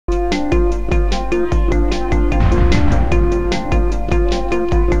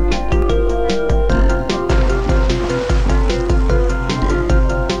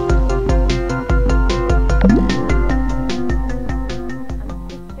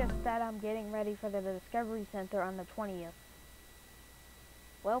I'm getting ready for the Discovery Center on the 20th.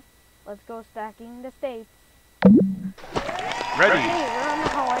 Well, let's go stacking the states. Ready, Okay, we're on the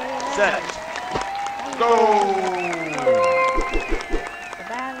highway. set, go! The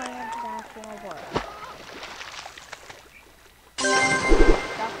Badlands National Park.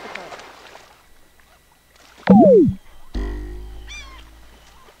 South Dakota.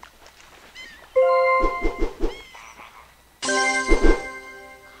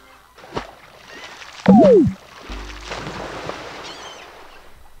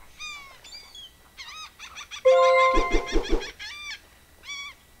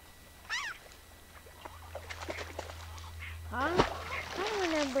 Huh? I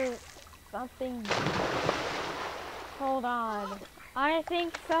remember something. Hold on. I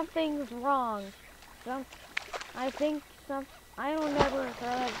think something's wrong. I don't never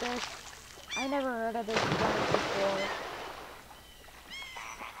heard of this. I never heard of this design before.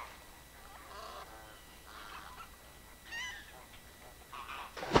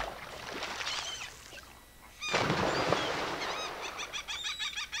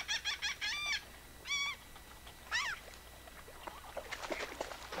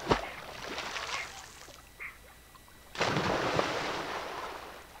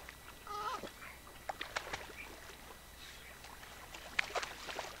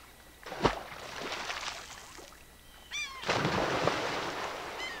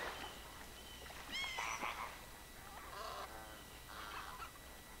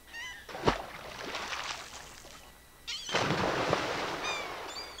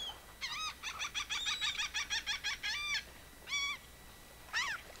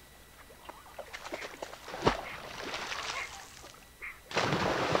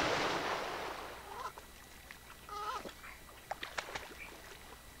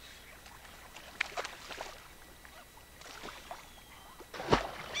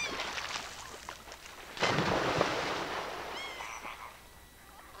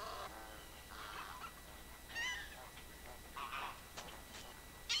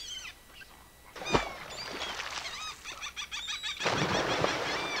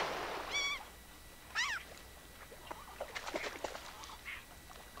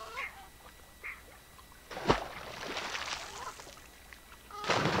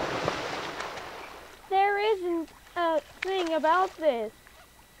 There isn't a thing about this.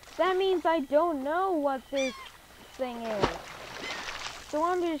 That means I don't know what this thing is. So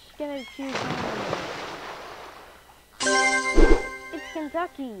I'm just gonna choose randomly. It's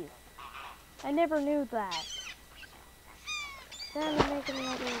Kentucky's. I never knew that. Then I'm making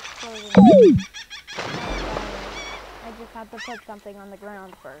another explosion. I just have to put something on the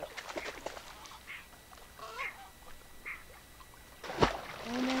ground first.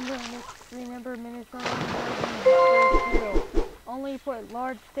 Remember Minnesota Zero. Only put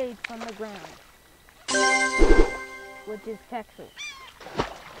large states on the ground, which is Texas.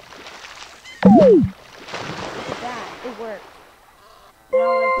 Look at that, it worked.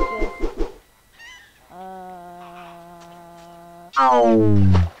 Now let's just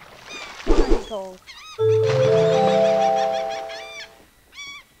particles.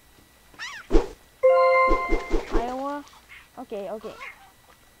 Iowa? Okay.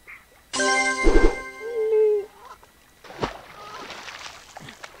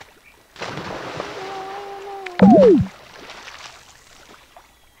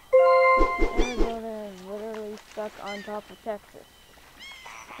 Arizona is literally stuck on top of Texas.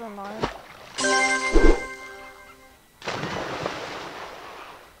 Vermont.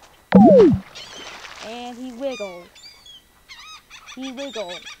 And he wiggled. He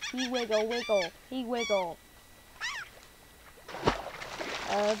wiggled.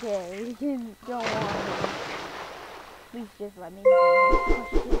 Okay, we can go on now. Please just let me know.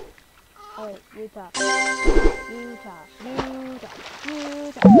 Oh wait, Utah.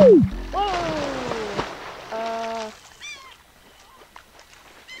 Whoa!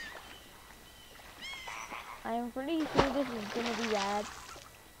 I'm pretty sure this is gonna be bad.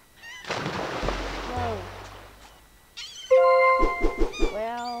 Whoa.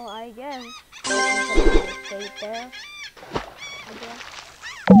 Well, I guess I can put a state there. I guess.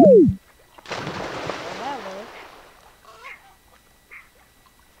 Well, that worked.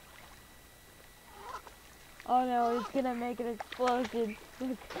 Oh no, it's gonna make an explosion.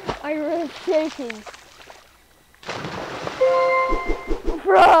 Look, Ira's shaking.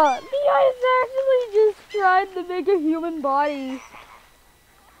 Bruh, the ice actually just tried to make a human body.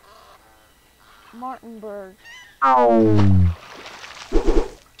 Martinburg.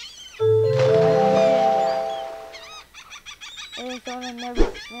 Minnesota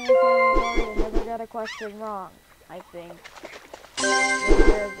never got a question wrong, I think. New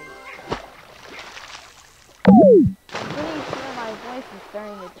Jersey. is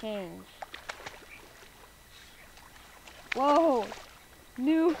starting to change. Whoa!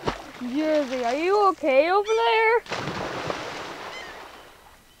 New Jersey, are you okay over there?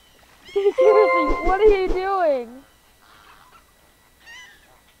 New Jersey, what are you doing?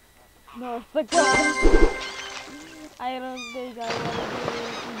 North Dakota. I don't think I want to do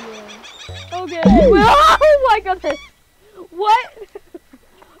this again. Okay. Oh my goodness! What?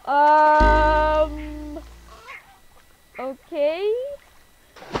 Okay.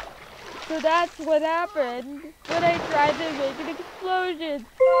 So that's what happened when I tried to make an explosion.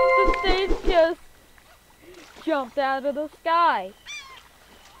 The stage just jumped out of the sky.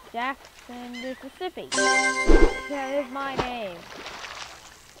 Jackson, Mississippi. That is my name.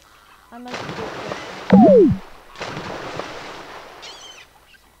 I must get this.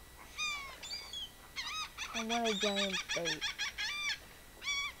 I want a giant state.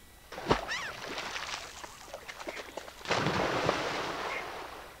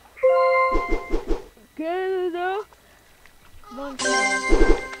 Canada,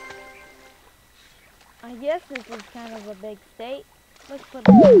 Montana. I guess this is kind of a big state. Let's put it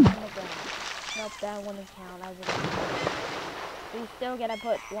on the ground. Nope, that wouldn't count. I wouldn't. We still gotta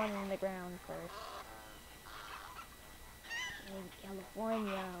put one in the ground first. In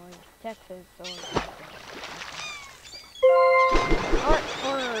California or Texas or something.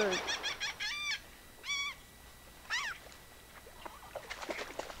 Hartford.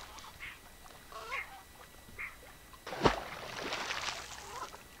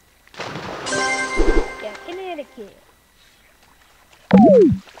 Yeah, Connecticut.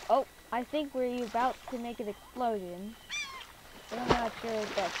 Oh, I think we're about to make an explosion. But I'm not sure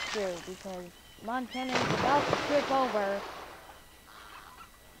if that's true because Montana is about to trip over.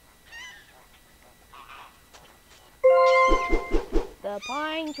 The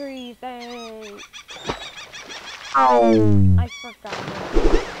pine tree thing. Ow. I forgot.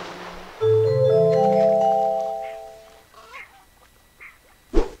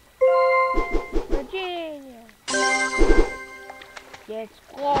 Virginia. Get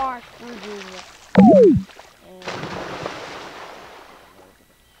squashed, Virginia. And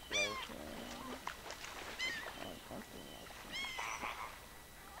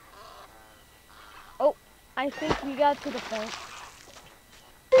oh, I think we got to the point.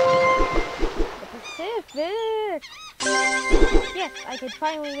 The Pacific! Yes, I could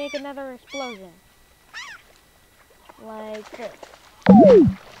finally make another explosion. Like this.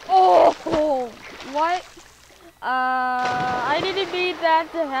 Oh! What? I didn't mean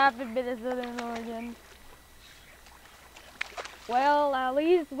that to happen, Minnesota and Oregon. Well, at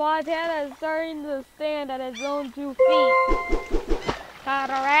least Montana is starting to stand at its own 2 feet.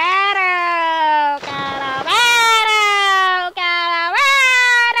 Colorado! Colorado! Colorado!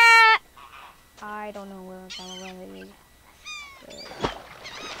 I don't know where Colorado is.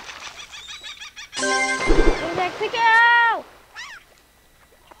 New Mexico!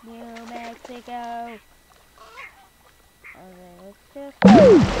 New Mexico! Okay, let's just...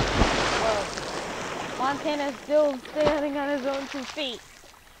 Whoa. Montana's still standing on his own 2 feet.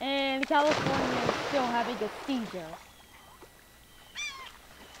 And California is still having a seizure.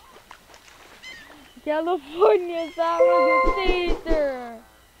 California's having a seizure!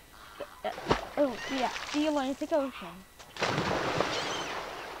 Oh, yeah, the Atlantic Ocean.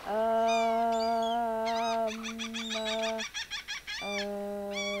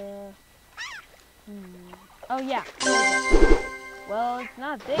 Oh yeah. Well, it's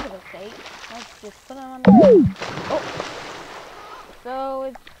not big of a state. Let's just put it on the ground. Oh! So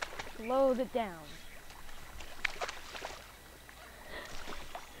it's slowed it down.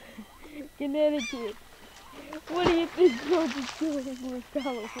 Connecticut. What do you think Georgia's doing with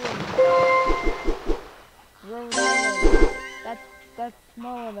California? Rhode Island. That's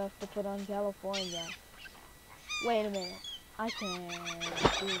small enough to put on California. Wait a minute. I can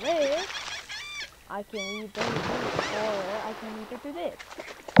do this. I can leave those or I can leave it to this.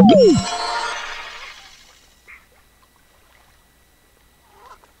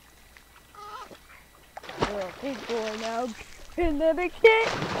 We're a big boy now. Connecticut.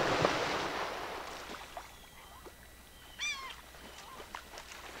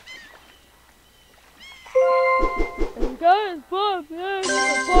 Guys, Bob, the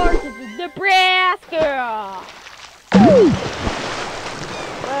park is in Nebraska.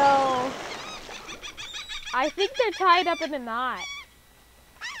 Well, I think they're tied up in a knot.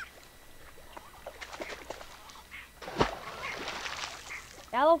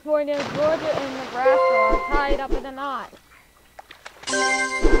 California, Georgia, and Nebraska are tied up in a knot.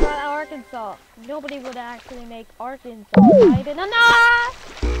 What about Arkansas? Nobody would actually make Arkansas tied in a knot.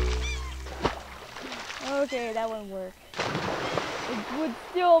 Okay, that wouldn't work. it would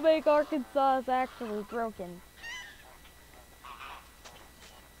still make Arkansas actually broken.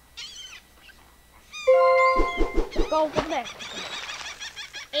 Let's go for Mexico.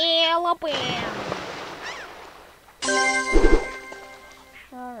 Alabama.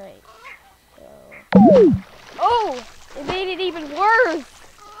 Alright, so... Oh! It made it even worse!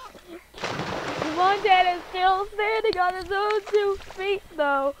 Montana's still standing on his own 2 feet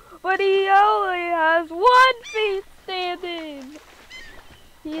though, but he only has 1 feet standing!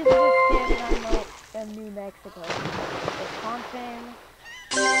 He is just standing on New Mexico. Wisconsin.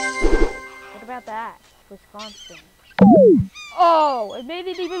 What about that? Wisconsin. Oh! It made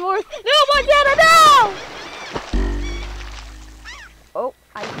it even worse! No, Montana, no! Oh,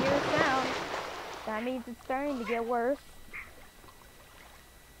 I hear a sound. That means it's starting to get worse.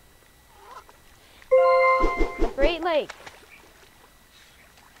 The Great Lakes.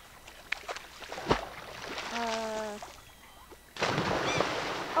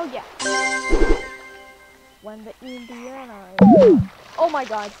 Oh yeah. When the Indiana. Oh my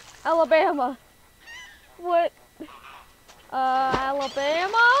God, Alabama. What?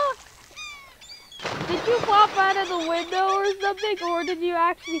 Alabama? Did you pop out of the window or something, or did you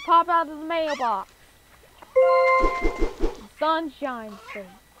actually pop out of the mailbox? Sunshine State.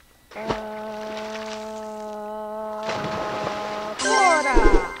 Florida.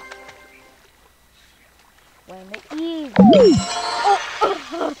 When the easy.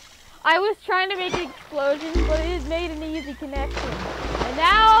 Oh, I was trying to make an explosion, but it made an easy connection. And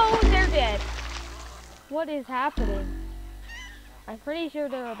now they're dead. What is happening? I'm pretty sure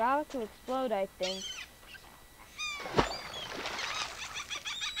they're about to explode, I think.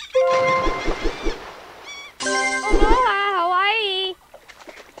 Aloha, Hawaii!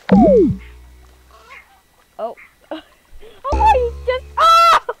 Oh. Hawaii just...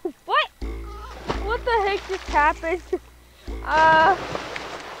 Oh! What? What the heck just happened?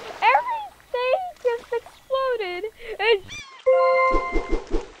 Everything just exploded and...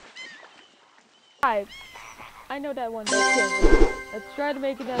 I know that one. Let's try to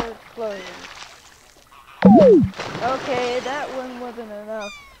make another explosion. Okay, that one wasn't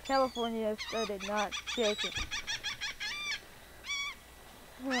enough. California started not shaking.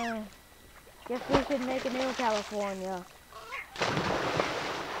 Guess we should make a new California.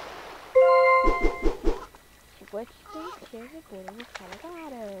 Which state shares a border with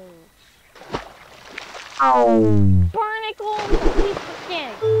Colorado? Barnacles, keep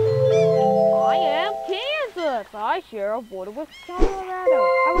forgetting. I am Kansas. I share a border with Colorado.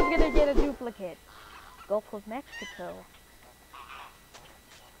 I was gonna get a duplicate. Gulf of Mexico.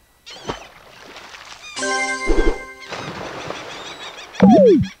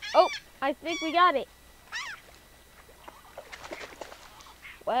 Oh, I think we got it.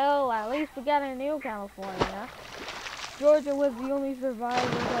 Well, at least we got a new California. Georgia was the only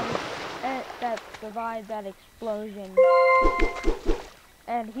survivor that survived that explosion.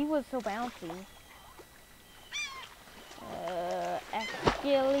 And he was so bouncy.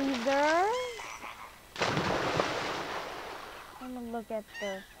 Escalator. I'm gonna look at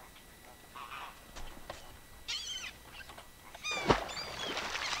the...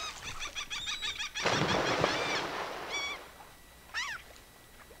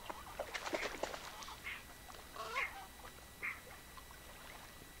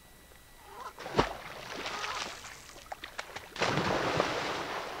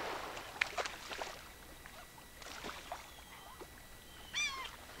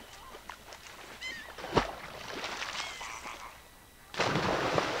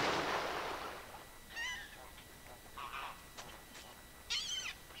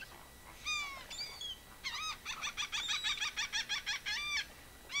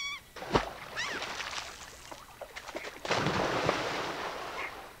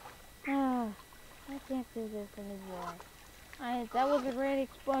 I can't do this anymore. That was a great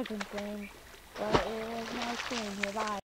explosion thing, but it was nice seeing you. Bye.